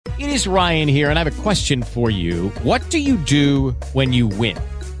It is Ryan here, and I have a question for you. What do you do when you win?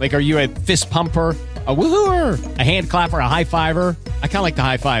 Like, are you a fist pumper, a woohooer, a hand clapper, a high fiver? I kind of like the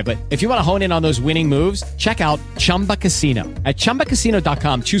high five, but if you want to hone in on those winning moves, check out Chumba Casino. At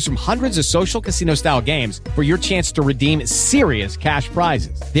ChumbaCasino.com, choose from hundreds of social casino-style games for your chance to redeem serious cash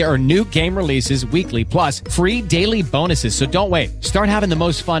prizes. There are new game releases weekly, plus free daily bonuses. So don't wait. Start having the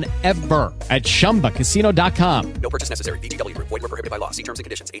most fun ever at ChumbaCasino.com. No purchase necessary. VGW. Void where prohibited by law. See terms and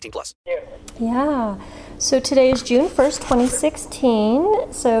conditions. 18+. Yeah. So today is June 1st,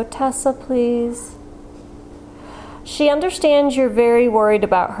 2016. So Tessa, please. She understands you're very worried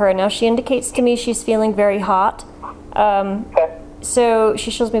about her. Now, she indicates to me she's feeling very hot. So she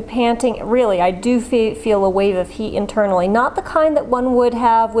shows me panting. Really, I do feel a wave of heat internally. Not the kind that one would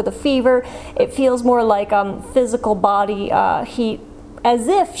have with a fever. It feels more like physical body heat, as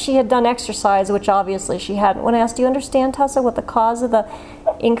if she had done exercise, which obviously she hadn't. When I asked, do you understand, Tessa, what the cause of the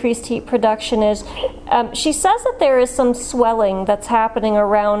increased heat production is? She says that there is some swelling that's happening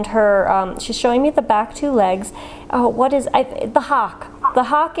around her. She's showing me the back two legs. The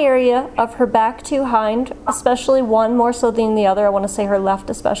hock area of her back two hind, especially one more so than the other. I want to say her left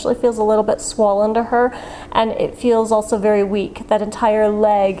especially feels a little bit swollen to her, and it feels also very weak. That entire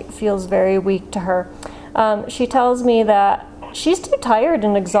leg feels very weak to her. She tells me that she's too tired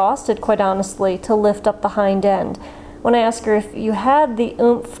and exhausted, quite honestly, to lift up the hind end. When I ask her if you had the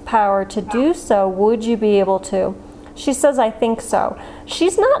oomph power to do so, would you be able to? She says, I think so.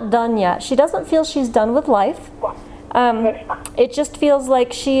 She's not done yet. She doesn't feel she's done with life. It just feels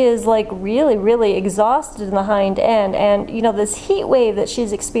like she is really, really exhausted in the hind end. And, this heat wave that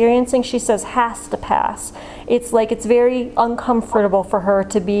she's experiencing, she says, has to pass. It's like it's very uncomfortable for her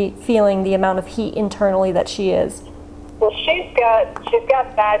to be feeling the amount of heat internally that she is. Well, she's got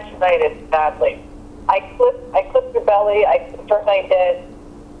vaginitis badly. I clipped her belly. I clipped her hind end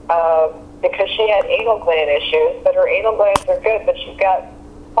because she had anal gland issues. But her anal glands are good, but she's got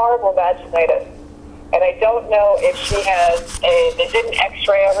horrible vaginitis. And I don't know if she has they did an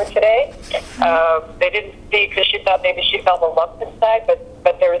X-ray of her today. They didn't see because she thought maybe she felt a lump inside,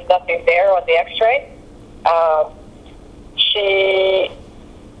 but there was nothing there on the X-ray.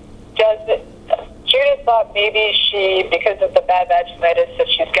 Judith thought maybe because of the bad vaginitis, that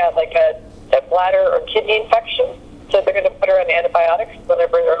she's got like a bladder or kidney infection. So they're going to put her on antibiotics when they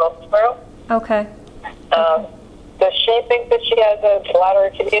bring her home tomorrow. Okay. Does she think that she has a bladder or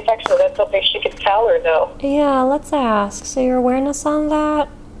kidney infection? Is that something she can tell or no? Yeah, let's ask. So your awareness on that?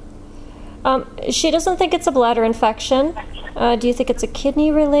 She doesn't think it's a bladder infection. Do you think it's a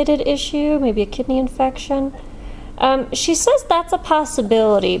kidney-related issue? Maybe a kidney infection? She says that's a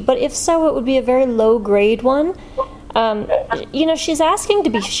possibility, but if so, it would be a very low-grade one. She's asking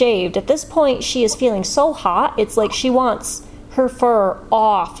to be shaved. At this point, she is feeling so hot, it's like she wants her fur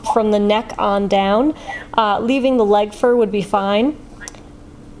off from the neck on down. Leaving the leg fur would be fine.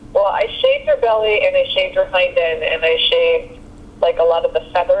 Well, I shaved her belly, and I shaved her hind end, and I shaved like a lot of the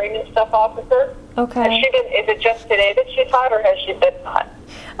feathering and stuff off of her. Okay. Is it just today that she's hot, or has she been hot?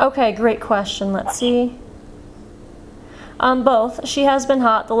 Okay, great question. Let's see. Both. She has been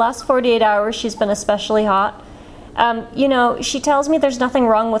hot. The last 48 hours, she's been especially hot. She tells me there's nothing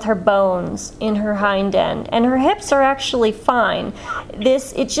wrong with her bones in her hind end, and her hips are actually fine.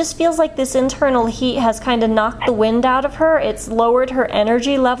 It just feels like this internal heat has kind of knocked the wind out of her. It's lowered her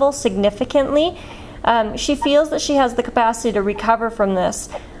energy level significantly. She feels that she has the capacity to recover from this.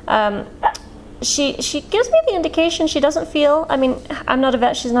 She gives me the indication she doesn't feel, I'm not a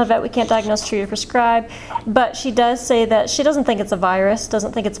vet, she's not a vet, we can't diagnose, treat, or prescribe, but she does say that she doesn't think it's a virus,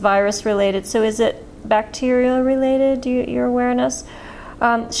 doesn't think it's virus related. So is it bacterial related, your awareness?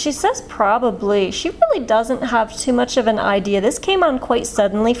 She says probably. She really doesn't have too much of an idea. This came on quite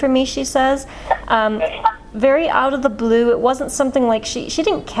suddenly for me, she says. Very out of the blue. It wasn't something like she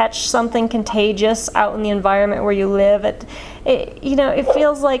didn't catch something contagious out in the environment where you live. It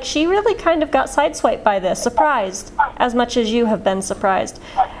feels like she really kind of got sideswiped by this, surprised, as much as you have been surprised.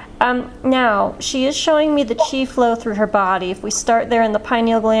 Now, she is showing me the chi flow through her body. If we start there in the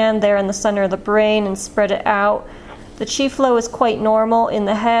pineal gland, there in the center of the brain, and spread it out, the chi flow is quite normal in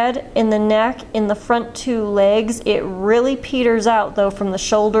the head, in the neck, in the front two legs. It really peters out, though, from the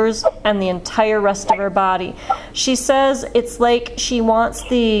shoulders and the entire rest of her body. She says it's like she wants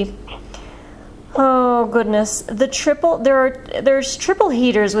there's triple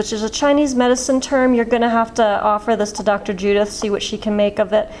heaters, which is a Chinese medicine term. You're going to have to offer this to Dr. Judith, see what she can make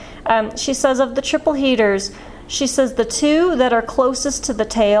of it. She says of the triple heaters, She says the two that are closest to the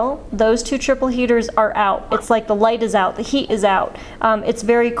tail, those two triple heaters are out. It's like the light is out, the heat is out. It's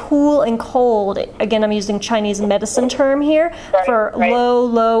very cool and cold. Again, I'm using Chinese medicine term here for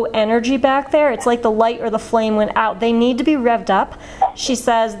low energy back there. It's like the light or the flame went out. They need to be revved up. She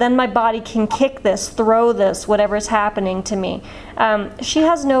says, then my body can kick this, throw this, whatever's happening to me. She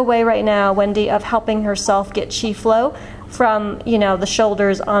has no way right now, Wendy, of helping herself get chi flow from, the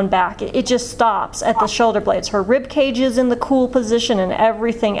shoulders on back. It just stops at the shoulder blades. Her rib cage is in the cool position and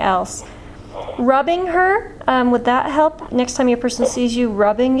everything else. Rubbing her, would that help? Next time your person sees you,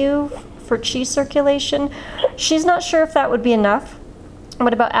 rubbing you for chi circulation? She's not sure if that would be enough.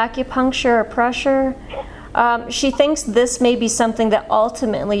 What about acupuncture or pressure? She thinks this may be something that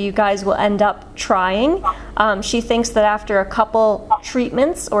ultimately you guys will end up trying. She thinks that after a couple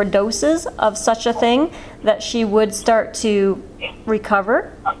treatments or doses of such a thing, that she would start to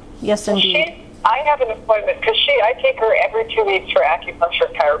recover. Yes, indeed. I have an appointment because I take her every 2 weeks for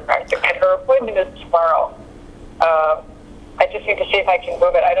acupuncture chiropractic, and her appointment is tomorrow. I just need to see if I can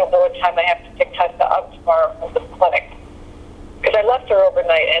move it. I don't know what time I have to pick Tessa up tomorrow from the clinic because I left her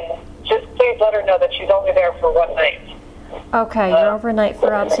overnight, and just please let her know that she's only there for one night. Okay, you're overnight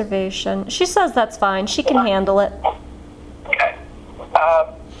for observation. She says that's fine. She can handle it. Okay.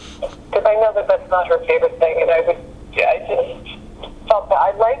 Because I know that that's not her favorite thing, and I just felt that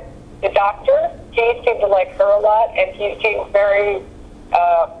I like the doctor. He seemed to like her a lot, and he seemed very, he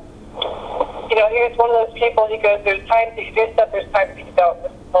was one of those people, he goes, there's times that you do stuff, there's times that you don't.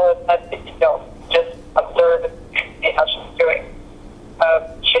 Well, there's times that you don't. Just observe and see how she's doing.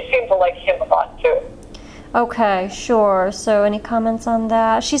 She seemed to like him a lot, too. Okay, sure. So any comments on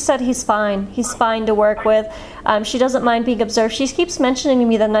that? She said he's fine. He's fine to work with. She doesn't mind being observed. She keeps mentioning to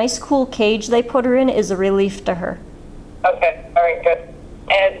me the nice, cool cage they put her in is a relief to her. Okay, all right, good.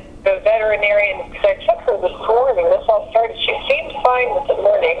 And the veterinarian, because I took her this morning, this all started, she seemed fine this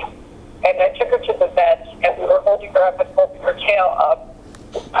morning, and I took her to the vet, and we were holding her up and holding her tail up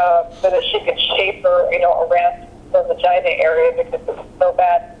so that she could shape her, around the vagina area because it was so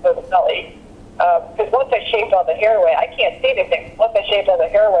bad, so smelly. Because once I shaved all the hair away, I can't see anything. Once I shaved all the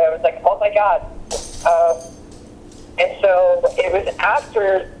hair away, I was like, oh my God. And so it was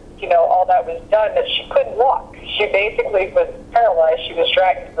after, all that was done that she couldn't walk. She basically was paralyzed. She was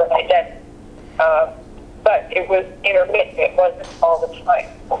dragging for my dead. But it was intermittent. It wasn't all the time.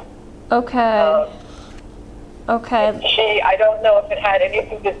 Okay. Okay. I don't know if it had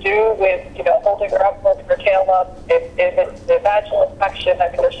anything to do with, holding her up, holding her tail up, if it's the vaginal infection. I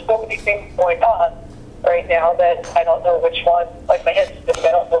mean, there's so many things going on right now that I don't know which one, like my head's spinning,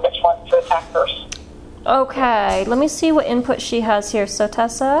 I don't know which one to attack first. Okay, let me see what input she has here. So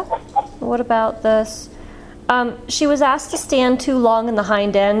Tessa, what about this? She was asked to stand too long in the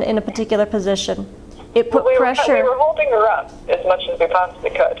hind end in a particular position. It put pressure. We were holding her up as much as we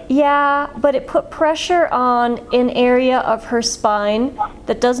possibly could. Yeah, but it put pressure on an area of her spine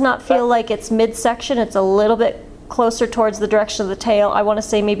that does not feel like it's midsection. It's a little bit closer towards the direction of the tail. I want to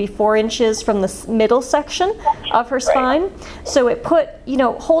say maybe 4 inches from the middle section of her spine. Right. So it put,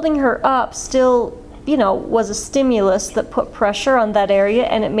 holding her up still, was a stimulus that put pressure on that area,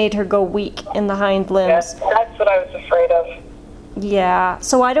 and it made her go weak in the hind limbs. Yeah, that's what I was afraid of. Yeah,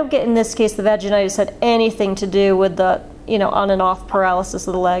 so I don't get in this case the vaginitis had anything to do with the, on and off paralysis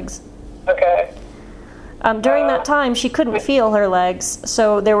of the legs. Okay. During that time, she couldn't feel her legs,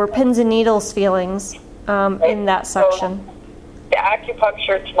 so there were pins and needles feelings in that section. So the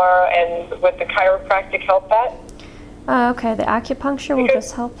acupuncture tomorrow and with the chiropractic help that? Okay, the acupuncture will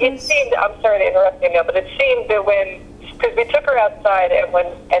just help it us. Seemed, I'm sorry to interrupt you now, but it seemed that because we took her outside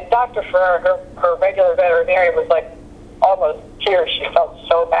and Dr. Ferrer, her regular veterinarian, was like, almost tears. She felt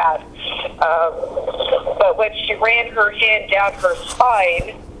so bad. But when she ran her hand down her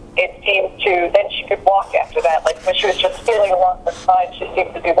spine, it seemed to, then she could walk after that. Like when she was just feeling along her spine, she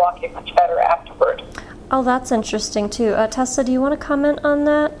seemed to be walking much better afterward. Oh, that's interesting too. Tessa, do you want to comment on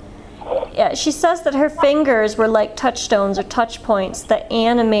that? Yeah, she says that her fingers were like touchstones or touch points that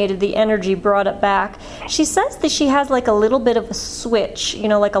animated the energy, brought it back. She says that she has like a little bit of a switch,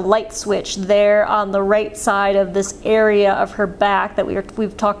 like a light switch there on the right side of this area of her back that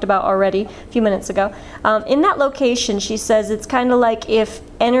we've talked about already a few minutes ago. In that location, she says it's kind of like if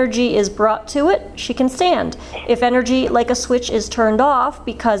energy is brought to it, she can stand. If energy, like a switch, is turned off,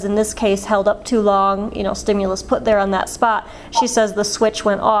 because in this case held up too long, stimulus put there on that spot, she says the switch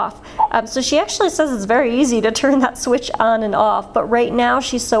went off. So she actually says it's very easy to turn that switch on and off, but right now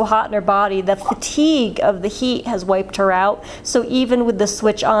she's so hot in her body, the fatigue of the heat has wiped her out. So even with the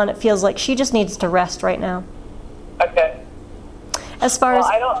switch on, it feels like she just needs to rest right now. Okay. As far Well, as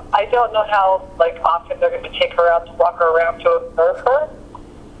I don't know how often they're going to take her out to walk her around to observe her.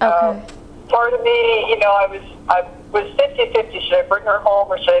 okay. Part of me, I was 50-50. Should I bring her home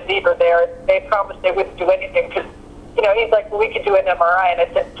or should I leave her there? They promised they wouldn't do anything because, he's like, well, we could do an MRI. And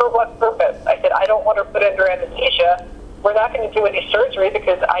I said, for what purpose? I said, I don't want her put under anesthesia. We're not going to do any surgery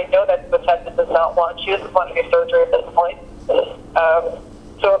because I know that's what Tessa does not want. She doesn't want any surgery at this point.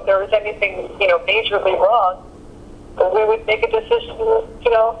 So if there was anything, majorly wrong, we would make a decision,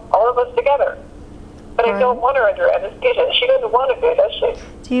 all of us together. But I don't want her under anesthesia. She doesn't want to do, does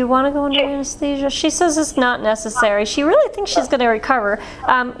she? Do you want to go under anesthesia? She says it's not necessary. She really thinks she's going to recover.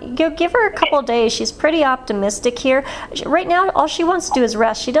 Give her a couple of days. She's pretty optimistic here. Right now, all she wants to do is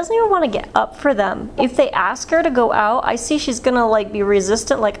rest. She doesn't even want to get up for them. If they ask her to go out, I see she's going to be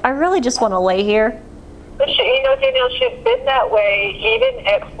resistant. I really just want to lay here. But Danielle, she's been that way even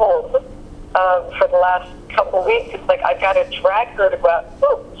at home for the last couple of weeks. It's like I've got to drag her to go out.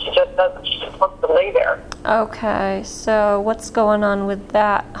 She just doesn't. She just wants to lay there. Okay, so what's going on with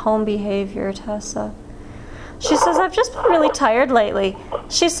that home behavior, Tessa? She says, I've just been really tired lately.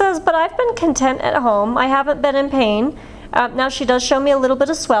 She says, but I've been content at home. I haven't been in pain. Now, she does show me a little bit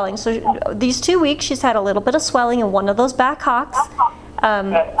of swelling. So these 2 weeks, she's had a little bit of swelling in one of those back hocks.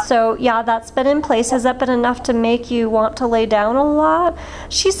 So, yeah, that's been in place. Has that been enough to make you want to lay down a lot?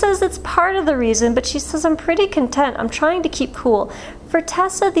 She says it's part of the reason, but she says, I'm pretty content. I'm trying to keep cool. For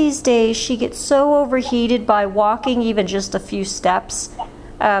Tessa these days, she gets so overheated by walking even just a few steps.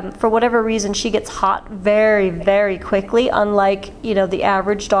 For whatever reason, she gets hot very, very quickly, unlike, the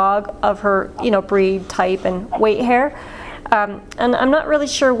average dog of her, breed, type, and weight hair. And I'm not really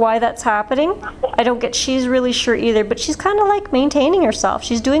sure why that's happening. She's really sure either, but she's kind of maintaining herself.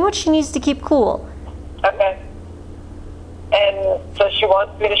 She's doing what she needs to keep cool. Okay. And so she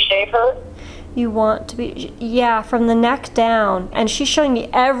wants me to shave her? You want to be, yeah, from the neck down. And she's showing me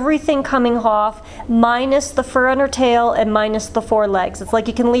everything coming off, minus the fur on her tail and minus the forelegs. It's like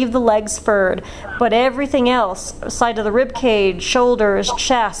you can leave the legs furred, but everything else, side of the rib cage, shoulders,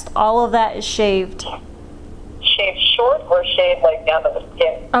 chest, all of that is shaved. Shaved short or shaved down to the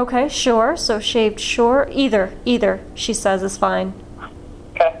skin? Okay, sure. So shaved short, either, she says is fine.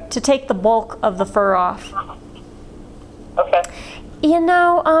 Okay. To take the bulk of the fur off. Okay.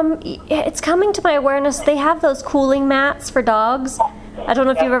 It's coming to my awareness, they have those cooling mats for dogs. I don't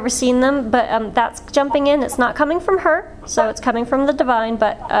know if you've ever seen them, but that's jumping in. It's not coming from her, so it's coming from the divine,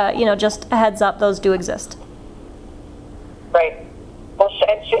 but, just a heads up, those do exist. Right. Well,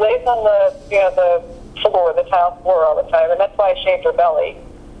 and she lays on the floor, the tile floor all the time, and that's why I shaved her belly,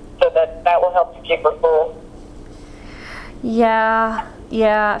 so that will help to keep her cool. Yeah,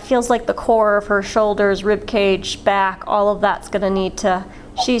 it feels like the core of her shoulders, rib cage, back, all of that's going to need to...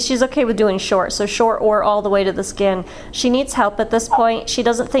 She's okay with doing short, so short or all the way to the skin. She needs help at this point. She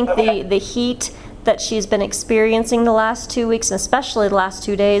doesn't think the heat that she's been experiencing the last 2 weeks, and especially the last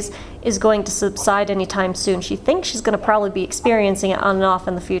 2 days, is going to subside anytime soon. She thinks she's going to probably be experiencing it on and off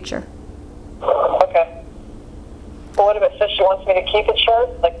in the future. Okay. Well, what about, so she wants me to keep it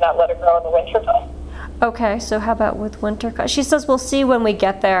short, not let it grow in the winter time? Okay, so how about with winter cut? She says we'll see when we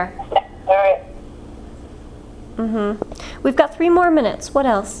get there. All right. We've got 3 more minutes. What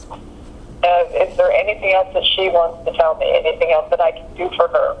else? Is there anything else that she wants to tell me? Anything else that I can do for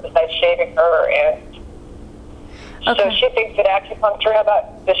her besides shaving her? And okay. So she thinks that acupuncture. How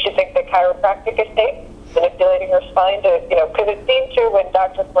about, does she think that chiropractic is safe? Manipulating her spine to, because it seemed to when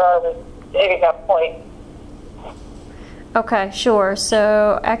Dr. Farrar was hitting that point. Okay, sure.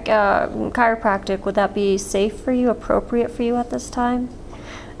 So chiropractic, would that be safe for you, appropriate for you at this time?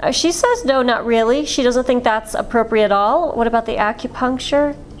 She says no, not really. She doesn't think that's appropriate at all. What about the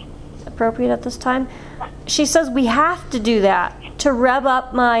acupuncture? Appropriate at this time? She says we have to do that to rev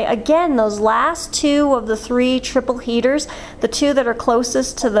up those last 2 of the 3 triple heaters, the 2 that are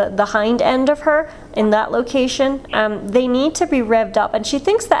closest to the hind end of her in that location, they need to be revved up. And she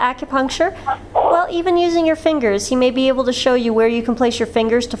thinks the acupuncture, well, even using your fingers, he may be able to show you where you can place your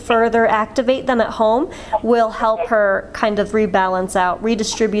fingers to further activate them at home, will help her kind of rebalance out,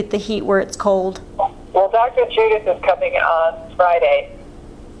 redistribute the heat where it's cold. Well, Dr. Judith is coming on Friday.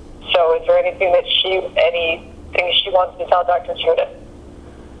 So is there anything she wants to tell Dr. Judith?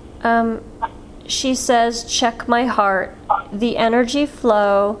 She says, check my heart. The energy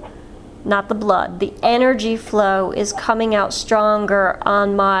flow, not the blood, the energy flow is coming out stronger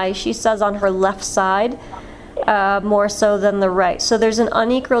on she says on her left side, more so than the right. So there's an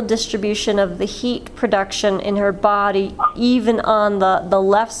unequal distribution of the heat production in her body, even on the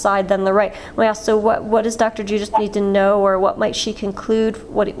left side than the right. Well, so what does Dr. Judith need to know, or what might she conclude?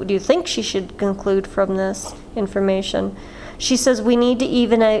 What do you think she should conclude from this information? She says we need to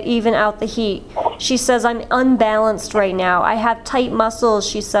even out the heat. She says I'm unbalanced right now. I have tight muscles,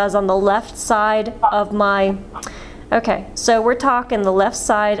 she says, on the left side of my... Okay, so we're talking the left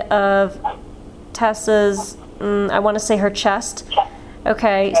side of Tessa's, I want to say her chest.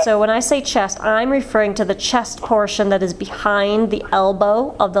 Okay, so when I say chest, I'm referring to the chest portion that is behind the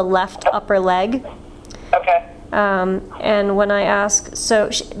elbow of the left upper leg. Okay. And when I ask,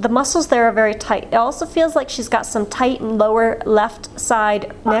 the muscles there are very tight. It also feels like she's got some tight lower left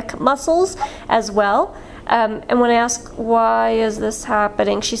side neck muscles as well. And when I ask, why is this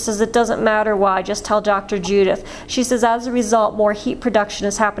happening? She says, it doesn't matter why, just tell Dr. Judith. She says, as a result, more heat production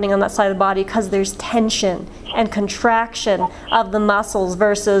is happening on that side of the body because there's tension and contraction of the muscles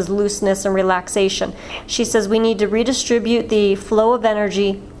versus looseness and relaxation. She says, we need to redistribute the flow of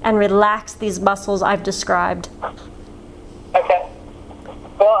energy and relax these muscles I've described. Okay.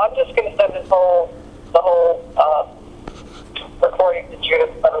 Well, I'm just going to send the whole recording to Judith.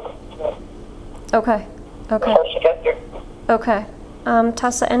 Okay. Before she gets here. Okay.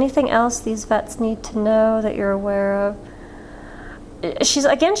 Tessa, anything else these vets need to know that you're aware of? She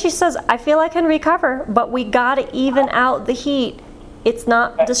says, I feel I can recover, but we got to even out the heat. It's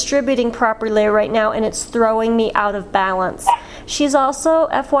not distributing properly right now, and it's throwing me out of balance. She's also,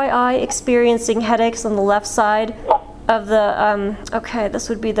 FYI, experiencing headaches on the left side of the, this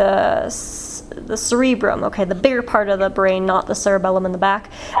would be the cerebrum, the bigger part of the brain, not the cerebellum in the back.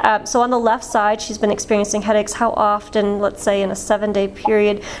 So on the left side, she's been experiencing headaches. How often? Let's say in a 7-day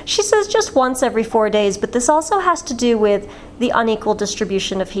period. She says just once every 4 days, but this also has to do with the unequal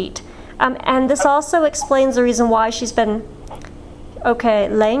distribution of heat. And this also explains the reason why she's been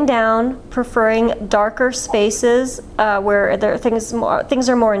laying down, preferring darker spaces where things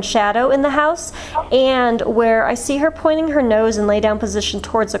are more in shadow in the house, and where I see her pointing her nose in lay down position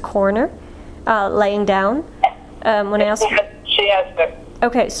towards a corner, laying down. When I ask she has been.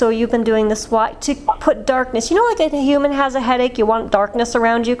 Okay, so you've been doing this to put darkness. You know, like a human has a headache, you want darkness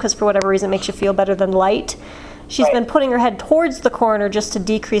around you because for whatever reason it makes you feel better than light. She's been putting her head towards the corner just to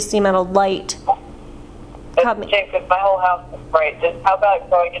decrease the amount of light. Because my whole house is bright. How about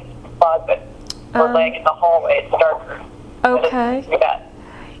going into the closet or laying in the hallway? It's darker. Okay.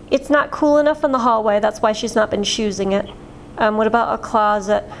 It's not cool enough in the hallway. That's why she's not been choosing it. What about a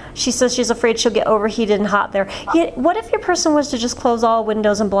closet? She says she's afraid she'll get overheated and hot there. What if your person was to just close all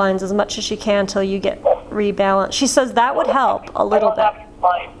windows and blinds as much as she can until you get rebalanced? She says that would help a little bit.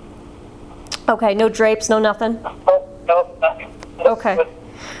 Okay, no drapes, no nothing? Nope, nothing. Okay.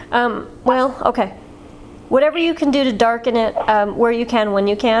 Whatever you can do to darken it where you can, when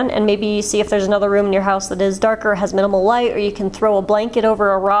you can, and maybe see if there's another room in your house that is darker, has minimal light, or you can throw a blanket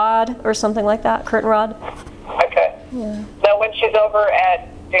over a rod or something like that, curtain rod. Okay. Yeah. Now, when she's over at,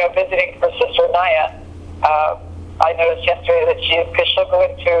 visiting her sister Naya, I noticed yesterday that because she'll go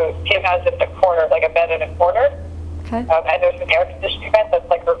into, Kim has in the corner, like a bed in a corner. Okay. And there's an air conditioning vent that's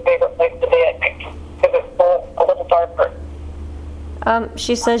like her favorite place to be, I think, because it's a little darker.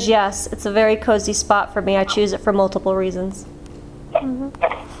 She says yes. It's a very cozy spot for me. I choose it for multiple reasons. Mm-hmm.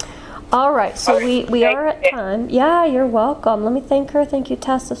 All right, so we are at time. Yeah, you're welcome. Let me thank her. Thank you,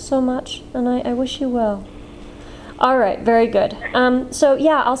 Tessa, so much, and I wish you well. All right, very good.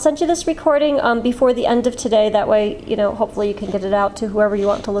 I'll send you this recording before the end of today. That way, hopefully you can get it out to whoever you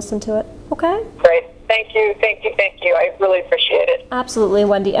want to listen to it. Okay? Great. Thank you. I really appreciate it. Absolutely,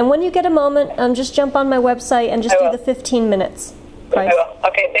 Wendy. And when you get a moment, just jump on my website and just do the 15 minutes. I will.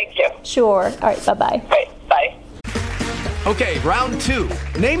 Okay, thank you. Sure. All right, bye-bye. Right, bye. Okay, round 2.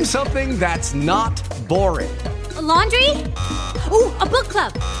 Name something that's not boring. A laundry? Ooh, a book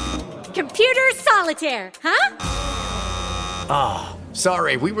club. Computer solitaire, huh?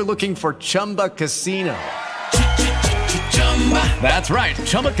 Sorry, we were looking for Chumba Casino. That's right.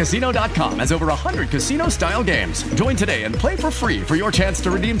 ChumbaCasino.com has over 100 casino-style games. Join today and play for free for your chance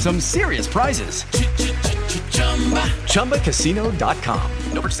to redeem some serious prizes. ChumbaCasino.com.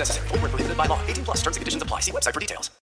 No purchase necessary. Void where prohibited by law. 18+ terms and conditions apply. See website for details.